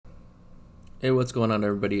Hey, what's going on,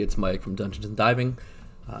 everybody? It's Mike from Dungeons and Diving.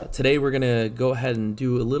 Today we're going to go ahead and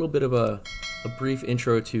do a little bit of a brief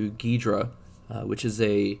intro to Ghidra, which is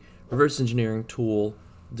a reverse engineering tool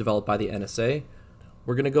developed by the NSA.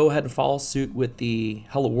 We're going to go ahead and follow suit with the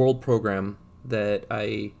Hello World program that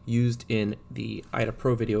I used in the IDA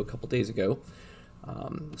Pro video a couple days ago.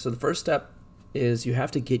 So the first step is you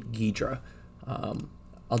have to get Ghidra.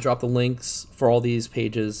 I'll drop the links for all these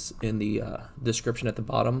pages in the description at the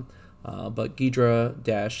bottom. But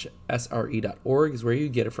ghidra-sre.org is where you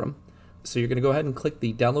get it from. So you're going to go ahead and click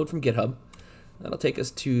the download from GitHub. That'll take us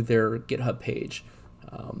to their GitHub page.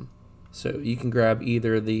 So you can grab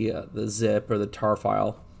either the zip or the tar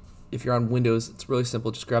file. If you're on Windows, it's really simple.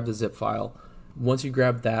 Just grab the zip file. Once you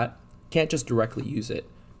grab that, you can't just directly use it.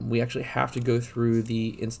 We actually have to go through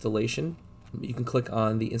the installation. You can click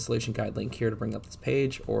on the installation guide link here to bring up this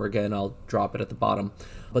page, or again, I'll drop it at the bottom.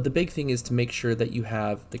 But the big thing is to make sure that you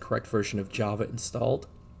have the correct version of Java installed.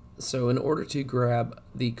 So in order to grab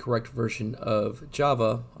the correct version of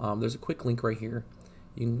Java, there's a quick link right here.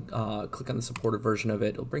 You can click on the supported version of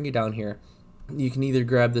it. It'll bring you down here. You can either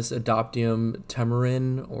grab this Adoptium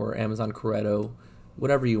Tamarin or Amazon Corretto,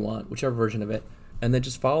 whatever you want, whichever version of it, and then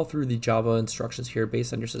just follow through the Java instructions here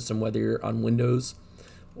based on your system, whether you're on Windows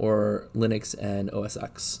or Linux and OS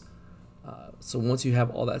X. So once you have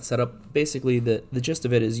all that set up, basically the gist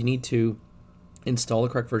of it is you need to install the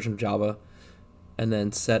correct version of Java and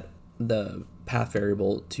then set the path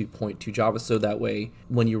variable to point to Java, so that way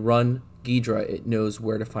when you run Ghidra, it knows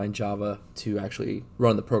where to find Java to actually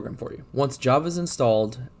run the program for you. Once Java is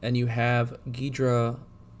installed and you have Ghidra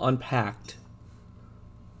unpacked,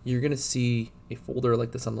 you're going to see a folder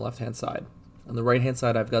like this on the left hand side. On the right hand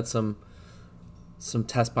side, I've got some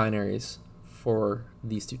test binaries for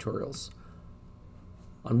these tutorials.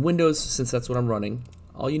 On Windows, since that's what I'm running,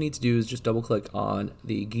 all you need to do is just double click on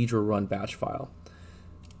the Ghidra run bash file.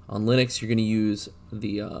 On Linux, you're going to use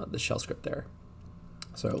the shell script there.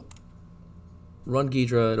 So run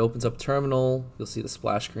Ghidra, it opens up terminal, you'll see the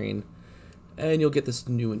splash screen, and you'll get this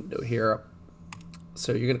new window here.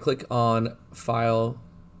 So you're going to click on File,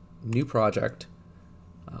 New Project.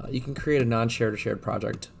 You can create a non-shared or shared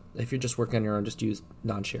project. If you're just working on your own, just use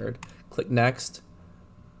non-shared. Click Next.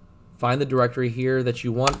 Find the directory here that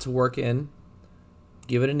you want to work in.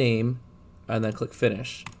 Give it a name, and then click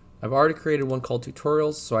Finish. I've already created one called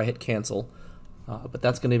Tutorials, so I hit Cancel. But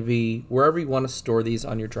that's going to be wherever you want to store these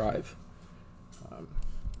on your drive.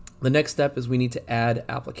 The next step is we need to add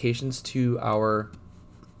applications to our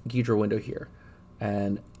Ghidra window here.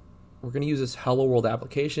 And we're going to use this Hello World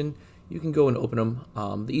application. You can go and open them.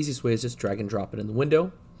 The easiest way is just drag and drop it in the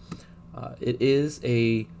window. It is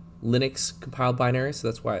a Linux compiled binary, so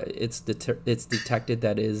that's why it's detected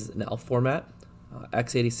that is an ELF format,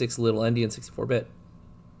 x86 little endian 64-bit.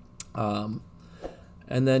 And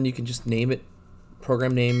then you can just name it.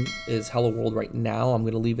 Program name is Hello World right now. I'm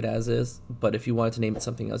going to leave it as is, but if you wanted to name it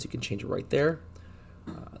something else, you can change it right there.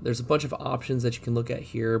 There's a bunch of options that you can look at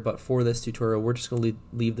here, but for this tutorial, we're just going to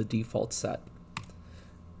leave the default set.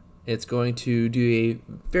 It's going to do a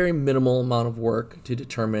very minimal amount of work to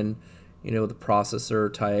determine, the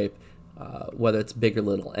processor type, whether it's big or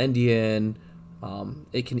little endian.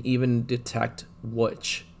 It can even detect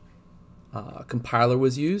which compiler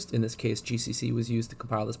was used. In this case, GCC was used to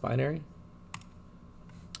compile this binary.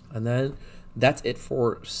 And then that's it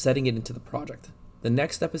for setting it into the project. The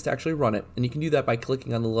next step is to actually run it, and you can do that by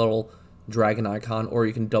clicking on the little dragon icon, or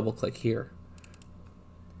you can double click here.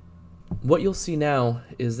 What you'll see now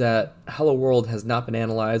is that Hello World has not been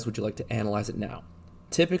analyzed. Would you like to analyze it now?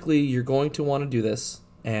 Typically, you're going to want to do this,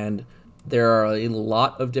 and there are a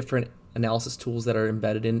lot of different analysis tools that are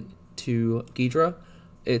embedded into Ghidra.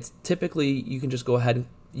 It's typically, you can just go ahead and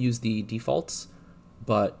use the defaults,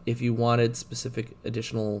 but if you wanted specific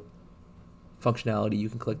additional functionality, you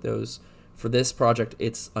can click those. For this project,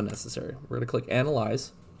 it's unnecessary. We're going to click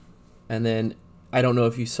Analyze, and then I don't know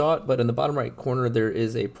if you saw it, but in the bottom right corner, there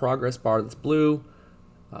is a progress bar that's blue.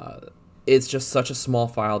 It's just such a small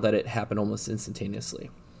file that it happened almost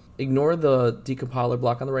instantaneously. Ignore the decompiler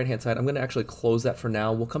block on the right-hand side. I'm going to actually close that for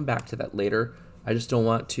now. We'll come back to that later. I just don't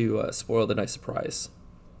want to spoil the nice surprise.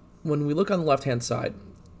 When we look on the left-hand side,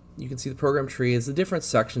 you can see the program tree is the different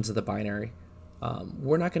sections of the binary.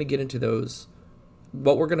 We're not going to get into those.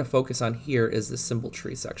 What we're going to focus on here is the symbol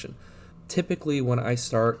tree section. Typically, when I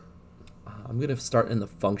start, I'm going to start in the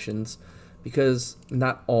functions, because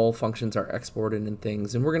not all functions are exported in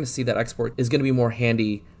things, and we're going to see that export is going to be more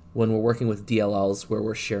handy when we're working with DLLs, where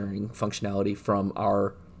we're sharing functionality from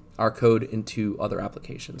our code into other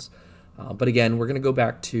applications. But again, we're going to go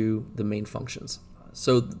back to the main functions.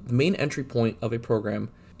 So the main entry point of a program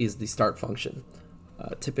is the start function.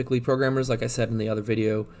 Typically programmers, like I said in the other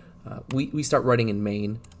video, we start writing in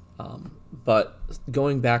main, but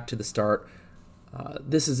going back to the start,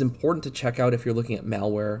 this is important to check out if you're looking at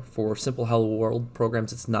malware. For simple Hello World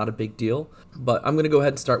programs, it's not a big deal, but I'm going to go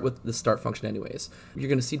ahead and start with the start function anyways. You're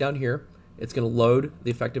going to see down here, it's going to load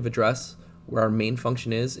the effective address where our main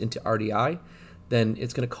function is into RDI. Then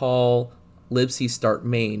it's going to call libc start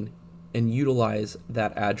main and utilize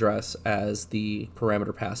that address as the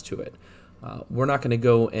parameter passed to it. We're not going to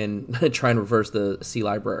go and try and reverse the C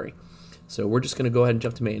library. So we're just going to go ahead and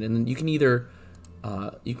jump to main. And then you can either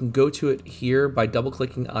you can go to it here by double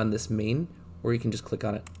clicking on this main, or you can just click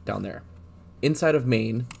on it down there. Inside of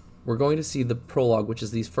main, we're going to see the prologue, which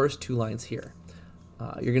is these first two lines here.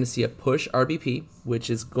 You're going to see a push RBP, which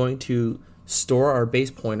is going to store our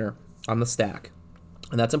base pointer on the stack.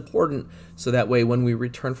 And that's important so that way when we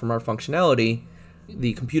return from our functionality,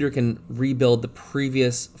 the computer can rebuild the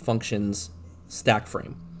previous function's stack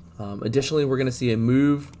frame. Additionally, we're going to see a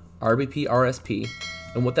move RBP RSP.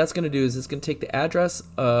 And what that's going to do is it's going to take the address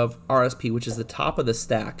of RSP, which is the top of the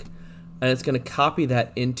stack, and it's going to copy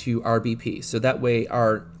that into RBP. So that way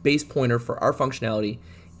our base pointer for our functionality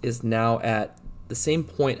is now at the same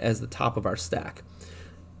point as the top of our stack.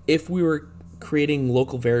 If we were creating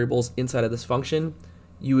local variables inside of this function,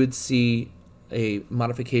 you would see a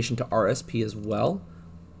modification to RSP as well.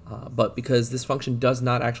 But because this function does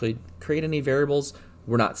not actually create any variables,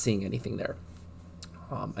 we're not seeing anything there.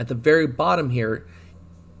 At the very bottom here,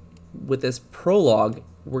 with this prologue,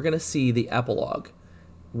 we're going to see the epilogue,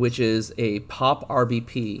 which is a pop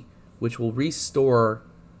RBP, which will restore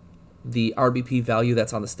the RBP value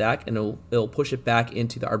that's on the stack, and it'll push it back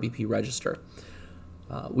into the RBP register.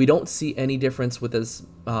 We don't see any difference with this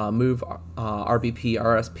move RBP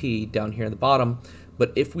RSP down here in the bottom,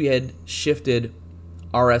 but if we had shifted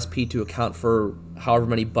RSP to account for however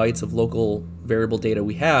many bytes of local variable data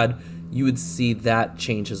we had, you would see that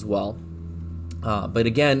change as well. But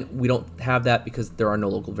again, we don't have that because there are no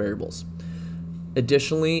local variables.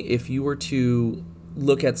 Additionally, if you were to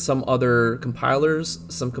look at some other compilers,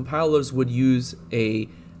 some compilers would use a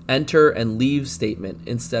enter and leave statement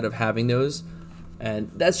instead of having those,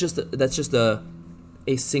 and that's just a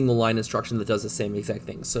single line instruction that does the same exact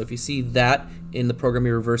thing. So if you see that in the program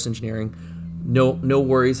you're reverse engineering, no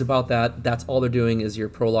worries about that. That's all they're doing is your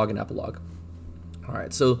prologue and epilogue. All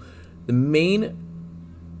right, so the main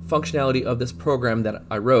functionality of this program that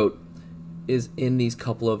I wrote is in these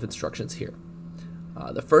couple of instructions here.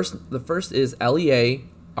 The first is LEA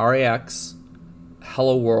RAX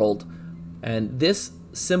hello world, and this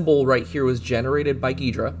symbol right here was generated by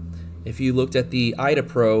Ghidra. If you looked at the IDA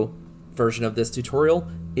Pro version of this tutorial,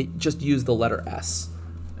 it just used the letter S.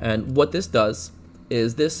 And what this does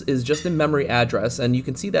is this is just a memory address, and you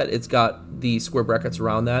can see that it's got the square brackets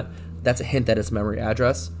around that. That's a hint that it's memory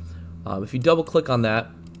address. If you double click on that,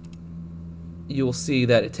 you will see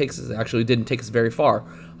that it takes us, actually didn't take us very far.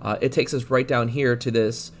 It takes us right down here to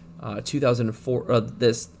this 2004,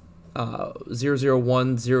 this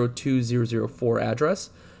 001020004 address,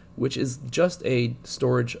 which is just a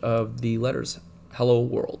storage of the letters hello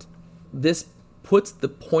world. This puts the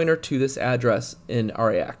pointer to this address in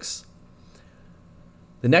RAX.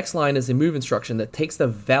 The next line is a move instruction that takes the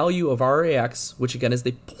value of RAX, which again is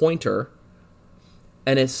the pointer,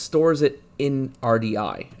 and it stores it in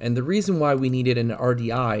RDI. And the reason why we need it in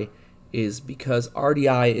RDI is because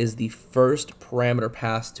RDI is the first parameter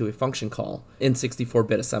passed to a function call in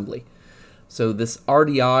 64-bit assembly. So this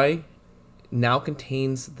RDI now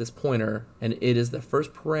contains this pointer, and it is the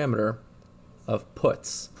first parameter of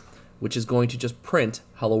puts, which is going to just print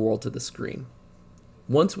hello world to the screen.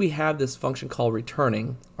 Once we have this function call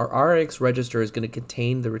returning, our RAX register is going to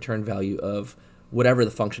contain the return value of whatever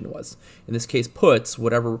the function was. In this case, puts,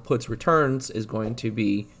 whatever puts returns is going to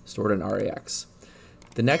be stored in RAX.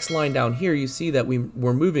 The next line down here, you see that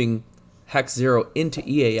we're moving hex 0 into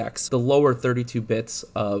EAX, the lower 32 bits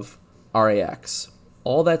of RAX.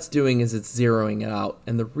 All that's doing is it's zeroing it out,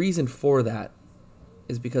 and the reason for that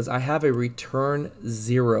is because I have a return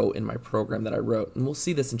 0 in my program that I wrote, and we'll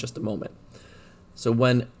see this in just a moment. So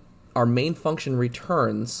when our main function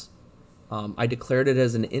returns, I declared it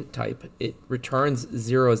as an int type. It returns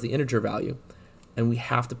 0 as the integer value, and we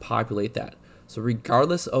have to populate that. So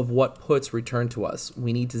regardless of what puts return to us,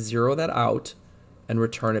 we need to zero that out and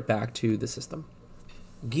return it back to the system.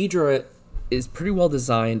 Ghidra is pretty well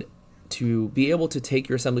designed to be able to take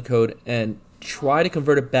your assembly code and try to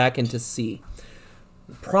convert it back into C.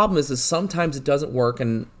 The problem is sometimes it doesn't work,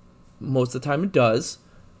 and most of the time it does,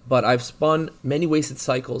 but I've spun many wasted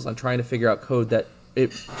cycles on trying to figure out code that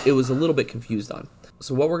it was a little bit confused on.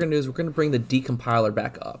 So what we're going to do is we're going to bring the decompiler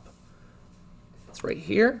back up. It's right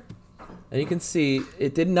here. And you can see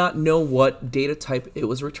it did not know what data type it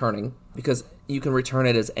was returning, because you can return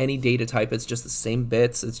it as any data type. It's just the same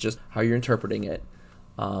bits. It's just how you're interpreting it.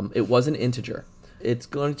 It was an integer. It's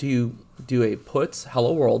going to do a puts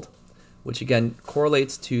hello world, which again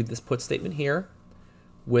correlates to this put statement here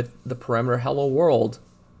with the parameter hello world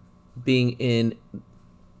being in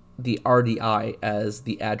the RDI as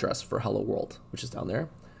the address for hello world, which is down there.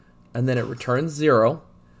 And then it returns 0,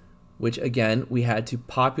 which again we had to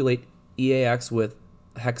populate EAX with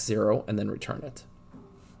hex 0 and then return it.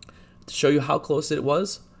 To show you how close it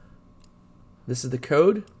was, this is the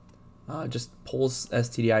code. Just pulls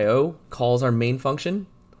stdio, calls our main function.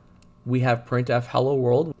 We have printf hello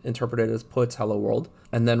world, interpreted as puts hello world,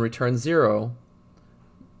 and then returns 0.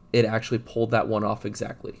 It actually pulled that one off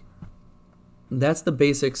exactly. That's the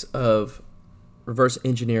basics of reverse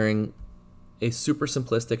engineering a super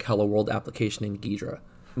simplistic hello world application in Ghidra.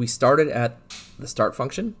 We started at the start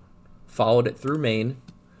function, followed it through main,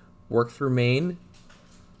 worked through main,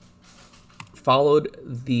 followed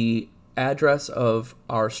the address of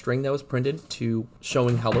our string that was printed to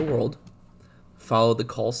showing hello world, followed the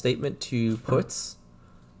call statement to puts,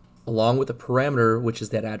 along with a parameter, which is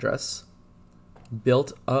that address,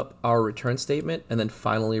 built up our return statement, and then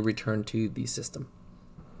finally returned to the system.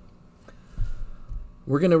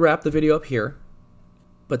 We're going to wrap the video up here,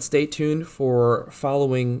 but stay tuned for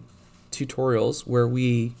following tutorials where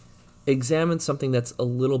we examine something that's a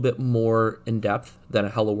little bit more in depth than a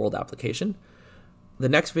hello world application. The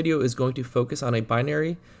next video is going to focus on a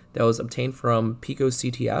binary that was obtained from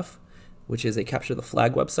PicoCTF, which is a capture the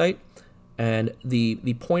flag website. And the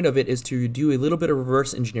point of it is to do a little bit of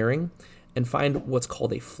reverse engineering and find what's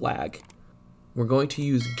called a flag. We're going to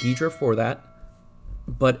use Ghidra for that,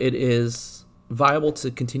 but it is viable to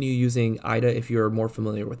continue using IDA if you're more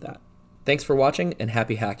familiar with that. Thanks for watching and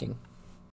happy hacking.